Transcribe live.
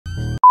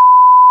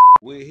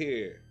We're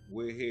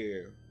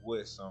here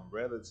with some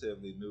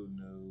relatively new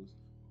news.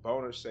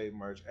 BONICHE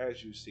merch,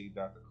 as you see,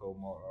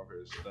 DR.COMARK over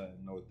here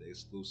stunting with the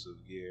exclusive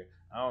gear.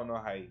 I don't know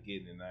how he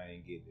getting it, and I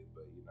ain't getting it,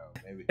 but you know,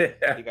 maybe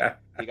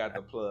he got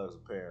the plugs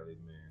apparently,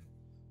 man.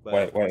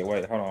 But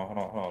wait, hold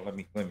on. Let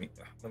me.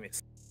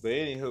 but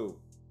anywho,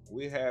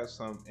 we have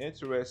some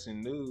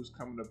interesting news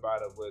coming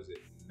about of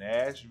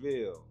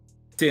Nashville,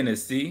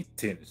 Tennessee.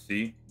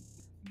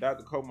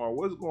 DR.COMARK,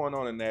 what's going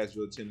on in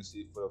Nashville,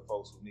 Tennessee for the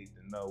folks who need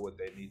to know what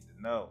they need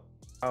to know?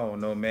 I don't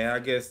know, man. I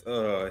guess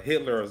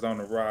Hitler is on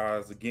the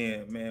rise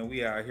again, man.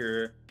 We out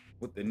here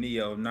with the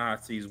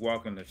neo-Nazis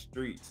walking the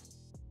streets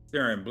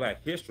during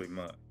Black History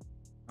Month.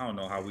 I don't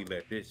know how we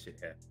let this shit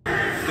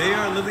happen. They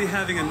are literally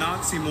having a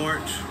Nazi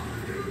march.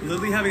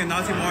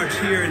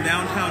 Here in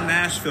downtown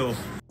Nashville.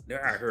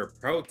 They're out here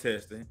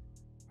protesting.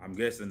 I'm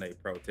guessing they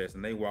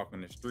protesting. They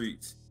walking the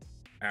streets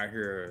out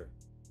here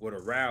with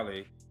a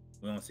rally.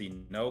 We don't see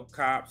no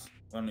cops.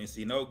 We don't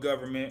see no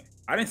government.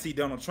 I didn't see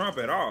Donald Trump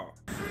at all.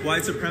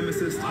 White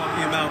supremacists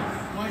talking about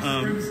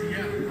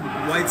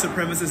white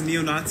supremacist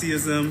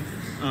neo-Nazism,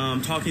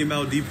 talking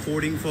about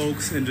deporting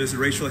folks and just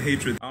racial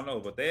hatred. I don't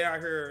know, but they out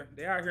here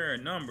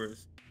in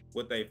numbers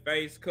with their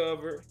face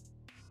covered.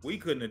 We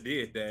couldn't have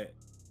did that.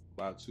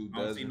 About 2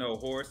 dozen. I don't see no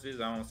horses.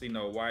 I don't see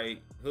no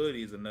white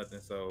hoodies or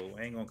nothing. So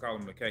I ain't gonna call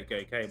them the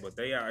KKK, but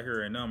they out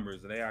here in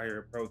numbers. They out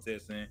here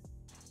protesting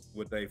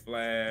with their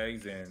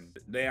flags, and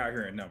they out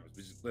here in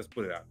numbers. Let's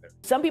put it out there.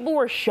 Some people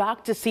were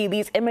shocked to see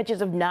these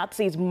images of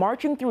Nazis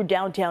marching through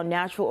downtown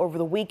Nashville over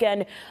the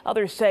weekend.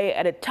 Others say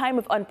at a time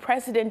of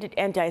unprecedented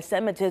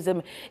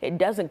anti-Semitism, it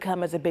doesn't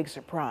come as a big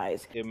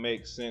surprise. It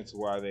makes sense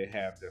why they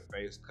have their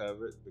face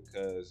covered,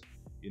 because,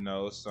 you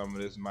know, some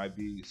of this might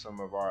be some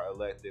of our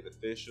elected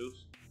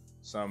officials.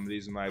 Some of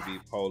these might be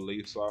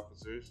police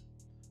officers.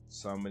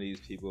 Some of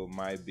these people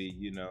might be,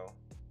 you know,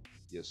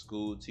 your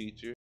school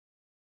teacher.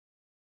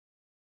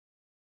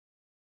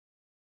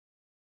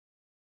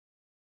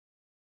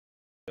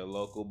 Your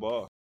local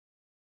boss.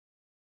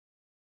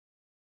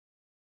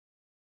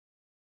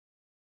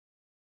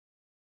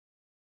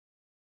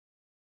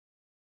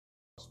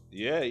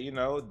 Yeah, you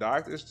know,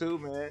 doctors too,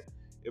 man.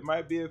 It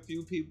might be a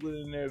few people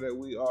in there that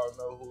we all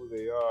know who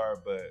they are,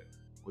 but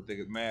with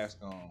the mask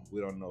on, we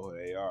don't know who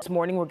they are. This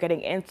morning, we're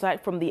getting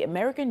insight from the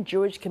American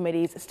Jewish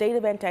Committee's State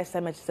of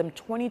Anti-Semitism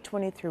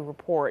 2023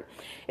 report.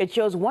 It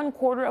shows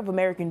 1/4 of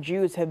American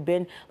Jews have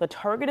been the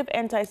target of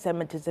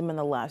anti-Semitism in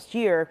the last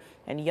year,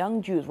 and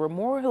young Jews were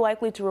more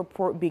likely to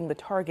report being the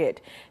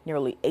target.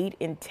 Nearly 8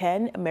 in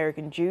 10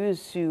 American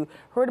Jews who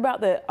heard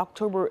about the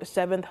October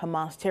 7th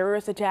Hamas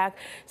terrorist attack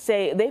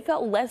say they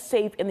felt less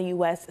safe in the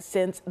U.S.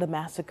 since the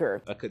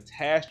massacre. A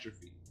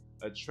catastrophe,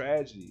 a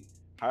tragedy,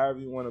 however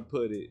you want to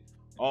put it,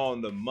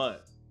 on the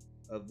month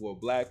of where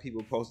Black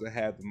people supposed to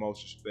have the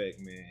most respect,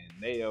 man.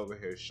 They over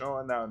here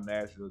showing out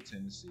Nashville,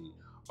 Tennessee.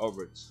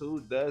 Over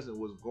 2 dozen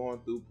was going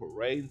through,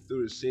 parading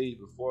through the city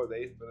before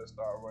they finna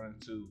start running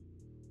to,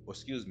 or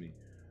excuse me,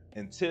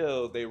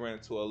 until they ran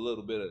into a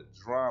little bit of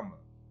drama.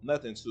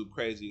 Nothing too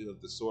crazy of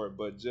the sort,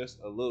 but just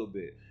a little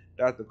bit.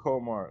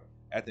 DR.COMARK,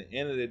 at the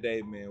end of the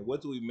day, man,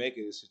 what do we make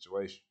of this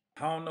situation?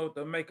 I don't know what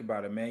to make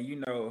about it, man. You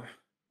know,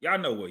 y'all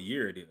know what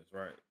year it is,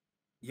 right?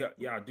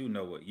 Y'all do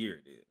know what year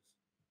it is.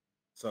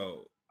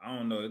 So I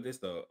don't know. This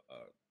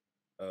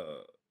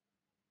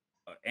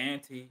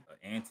anti.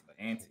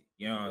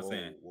 You know what I'm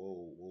saying?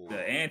 Whoa. The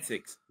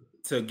antics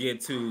to get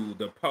to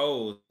the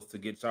polls, to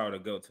get y'all to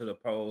go to the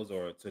polls,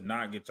 or to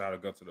not get y'all to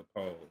go to the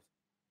polls.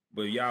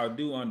 But y'all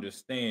do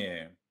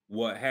understand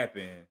what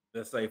happened,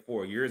 let's say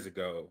 4 years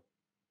ago,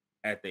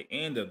 at the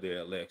end of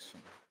the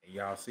election. And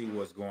y'all see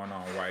what's going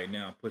on right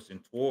now, pushing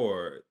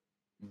toward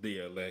the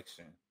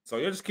election. So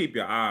you just keep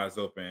your eyes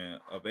open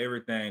of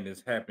everything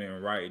that's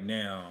happening right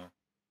now,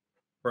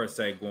 per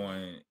se,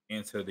 going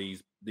into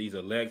these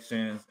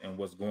elections and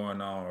what's going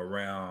on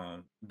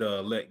around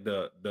the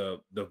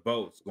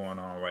votes going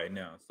on right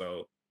now.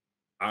 So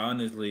I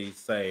honestly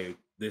say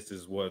this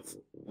is what's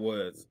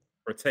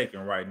partaking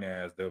right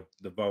now as the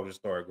voters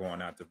start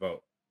going out to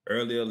vote.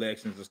 Early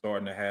elections are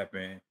starting to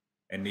happen,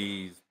 and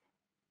these,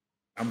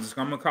 I'm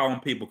gonna call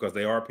them people because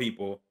they are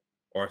people,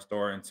 are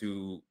starting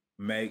to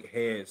make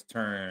heads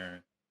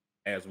turn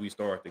as we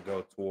start to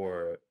go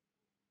toward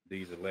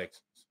these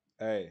elections.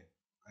 Hey.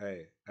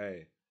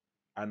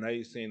 I know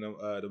you seen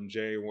them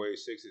January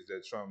 6s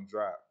that Trump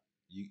dropped.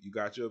 You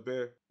got your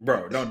bear?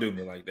 Bro, don't do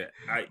me like that.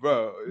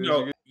 Bro,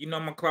 you know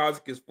my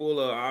closet is full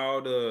of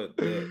all the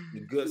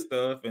good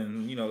stuff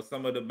and, you know,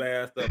 some of the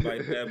bad stuff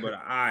like that, but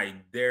I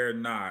dare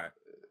not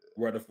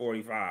wear the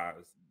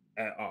 45s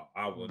at all.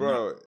 I will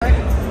bro. not.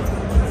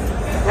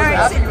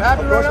 You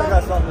happy right now? I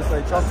got something to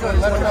say. Trump, let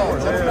him know.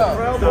 Let him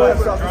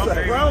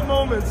know. Proud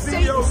moment.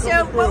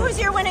 So what was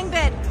your winning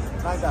bid?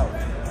 Find out.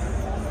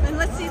 And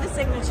let's see the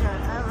signature.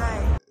 All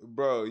right.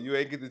 Bro, you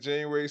ain't get the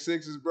January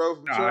 6s, bro?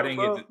 From No, Trump, I didn't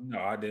get the, no,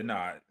 I did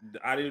not.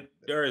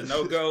 There is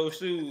no gold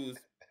shoes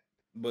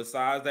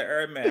besides the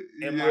Air Max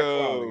in my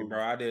closet,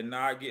 bro. I did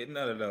not get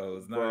none of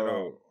those. None at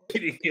all. He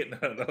didn't get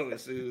none of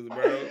those shoes,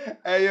 bro.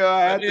 Hey, yo,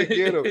 I had to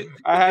get him.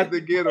 I had to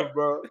get him,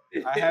 bro.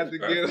 I had to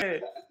Bro, get him.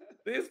 man,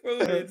 this fool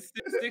did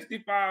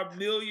 $65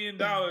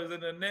 million,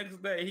 and the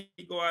next day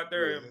he go out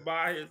there and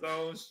buy his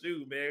own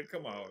shoe, man.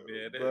 Come on,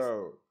 man.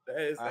 Bro,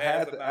 That's I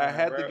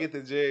had bro. to get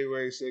the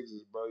January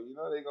 6s, bro. You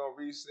know they gonna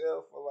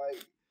resell for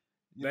like,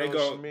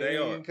 They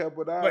are.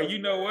 couple dollars. But you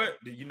know what?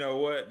 You know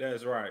what?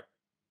 That's right.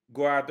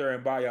 Go out there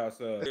and buy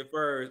yourself. At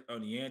first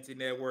on the Anti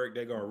Network,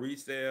 they're gonna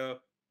resell.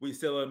 We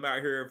sell them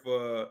out here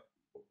for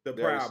the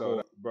Proud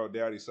Boys. Bro, they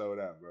already sold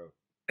out, bro.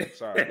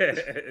 Sorry.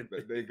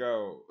 They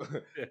go.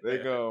 They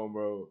gone,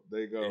 bro.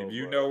 They gone. If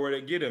you know where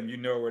to get them, you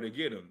know where to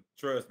get them.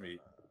 Trust me.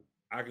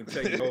 I can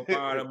take you go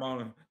find them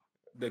on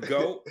the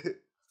GOAT,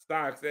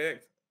 StockX,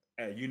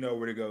 and you know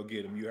where to go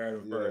get them. You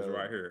heard them first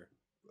right here.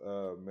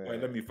 Oh, man.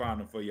 Wait, let me find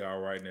them for y'all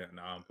right now.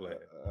 No, I'm playing.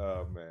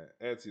 Oh, man.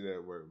 Anti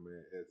Network,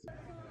 man. Anti.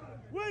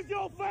 Where's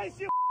your face,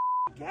 you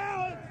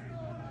coward?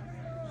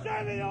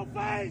 Show me your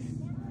face!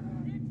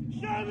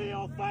 Show me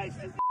your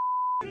faces,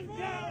 you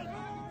cowards!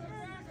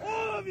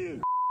 All of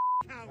you!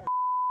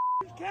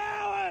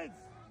 Cowards!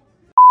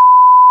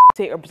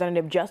 State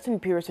Representative Justin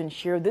Pearson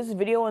shared this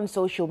video on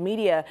social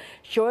media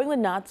showing the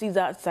Nazis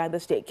outside the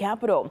state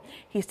capitol.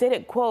 He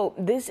stated,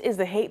 quote, "This is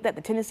the hate that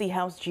the Tennessee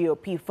House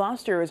GOP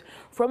fosters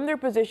from their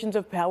positions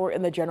of power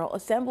in the General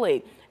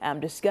Assembly.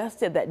 I'm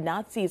disgusted that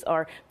Nazis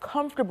are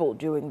comfortable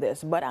doing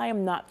this, but I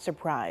am not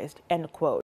surprised," end quote.